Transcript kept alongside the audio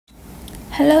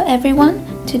Hello everyone,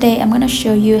 today I'm going to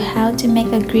show you how to make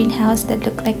a greenhouse that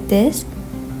looks like this.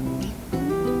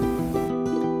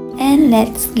 And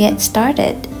let's get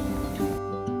started.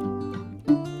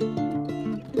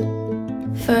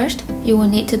 First, you will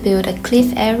need to build a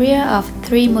cliff area of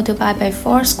 3 multiplied by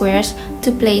 4 squares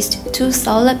to place 2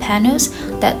 solar panels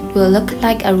that will look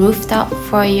like a rooftop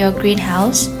for your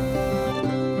greenhouse.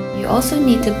 You also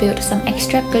need to build some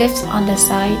extra cliffs on the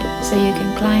side so you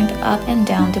can climb up and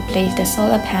down to place the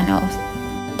solar panels.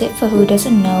 Tip for who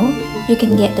doesn't know, you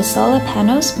can get the solar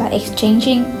panels by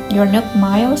exchanging your Nook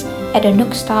miles at a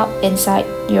Nook stop inside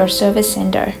your service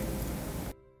center.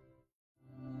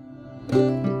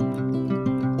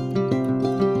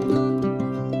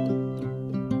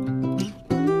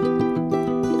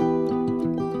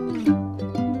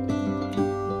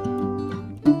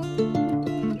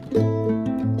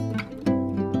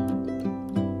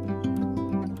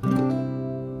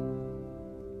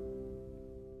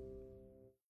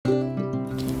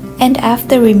 And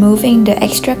after removing the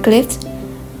extra cliffs,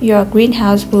 your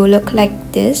greenhouse will look like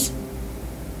this.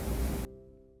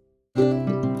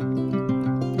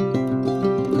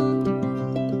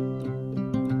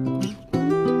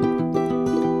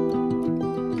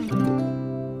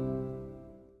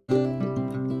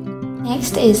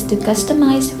 Next is to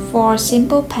customize 4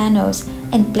 simple panels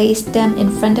and place them in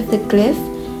front of the cliff.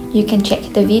 You can check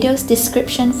the video's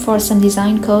description for some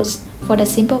design codes for the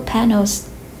simple panels.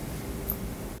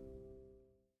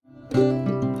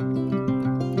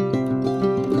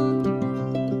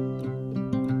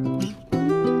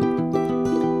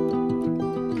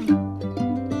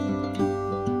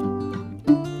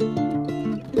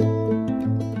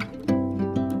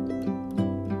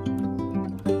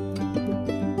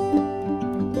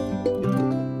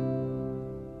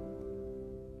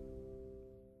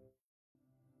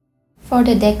 For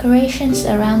the decorations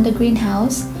around the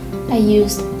greenhouse, I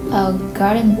used a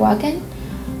garden wagon,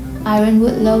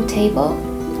 ironwood low table,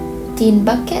 tin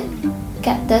bucket,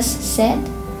 cactus set,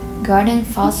 garden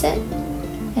faucet,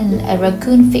 and a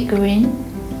raccoon figurine.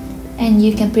 And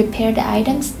you can prepare the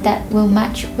items that will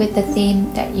match with the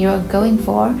theme that you're going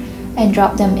for and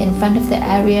drop them in front of the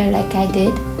area like I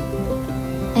did.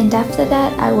 And after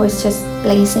that, I was just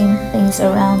placing things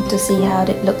around to see how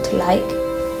it looked like.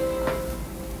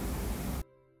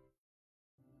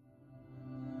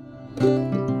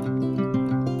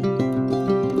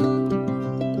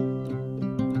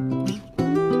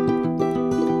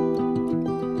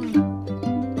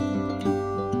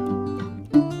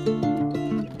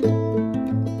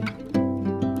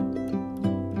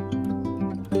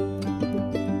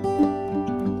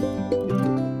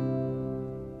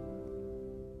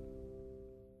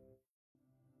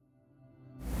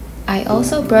 I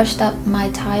also brushed up my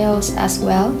tiles as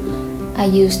well. I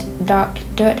used dark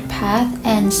dirt path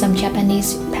and some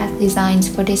Japanese path designs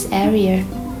for this area.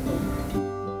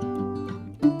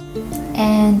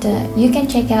 And you can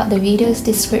check out the video's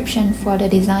description for the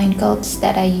design codes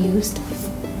that I used.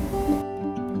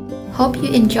 Hope you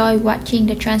enjoy watching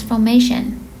the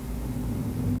transformation.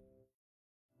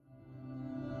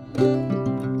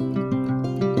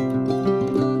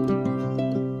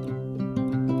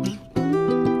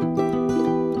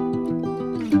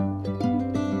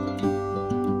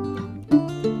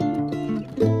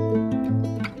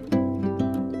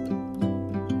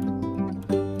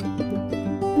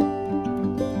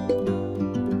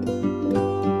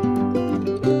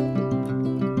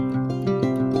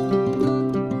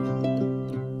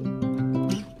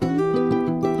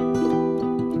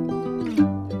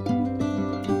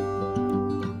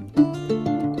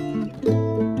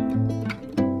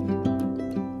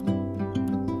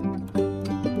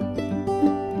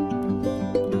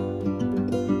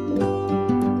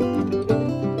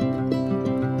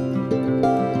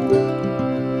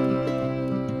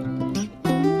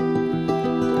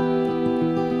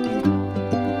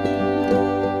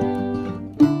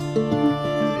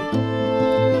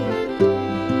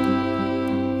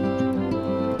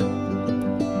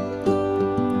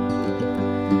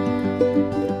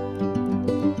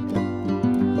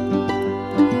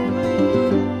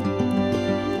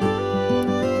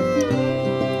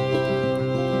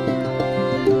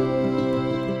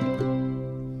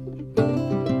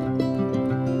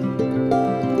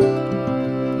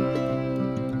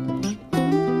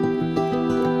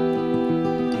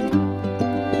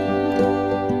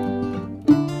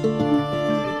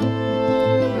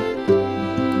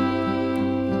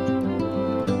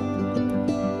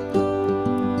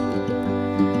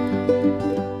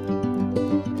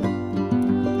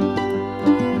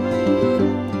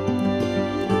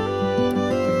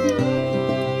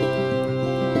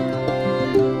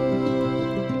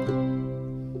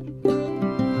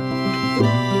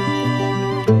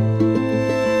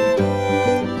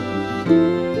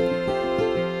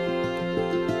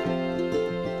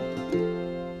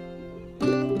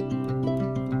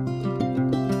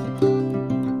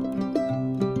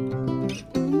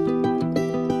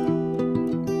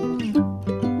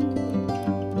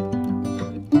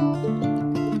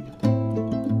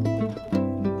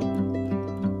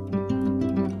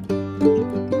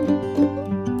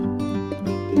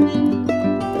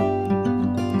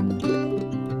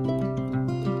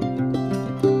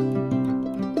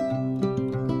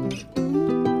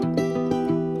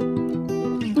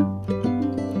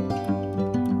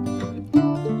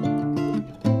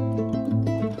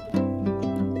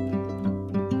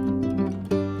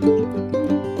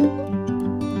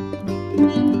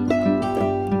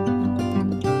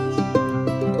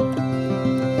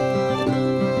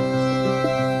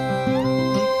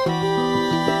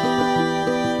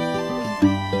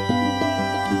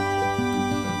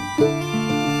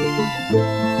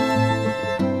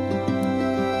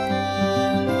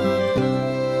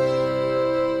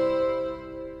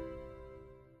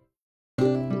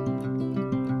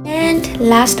 And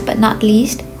last but not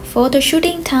least, photo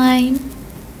shooting time!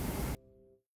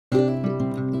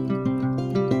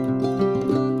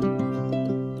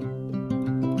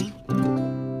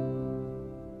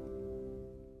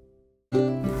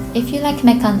 If you like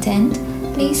my content,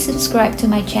 please subscribe to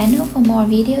my channel for more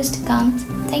videos to come.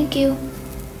 Thank you!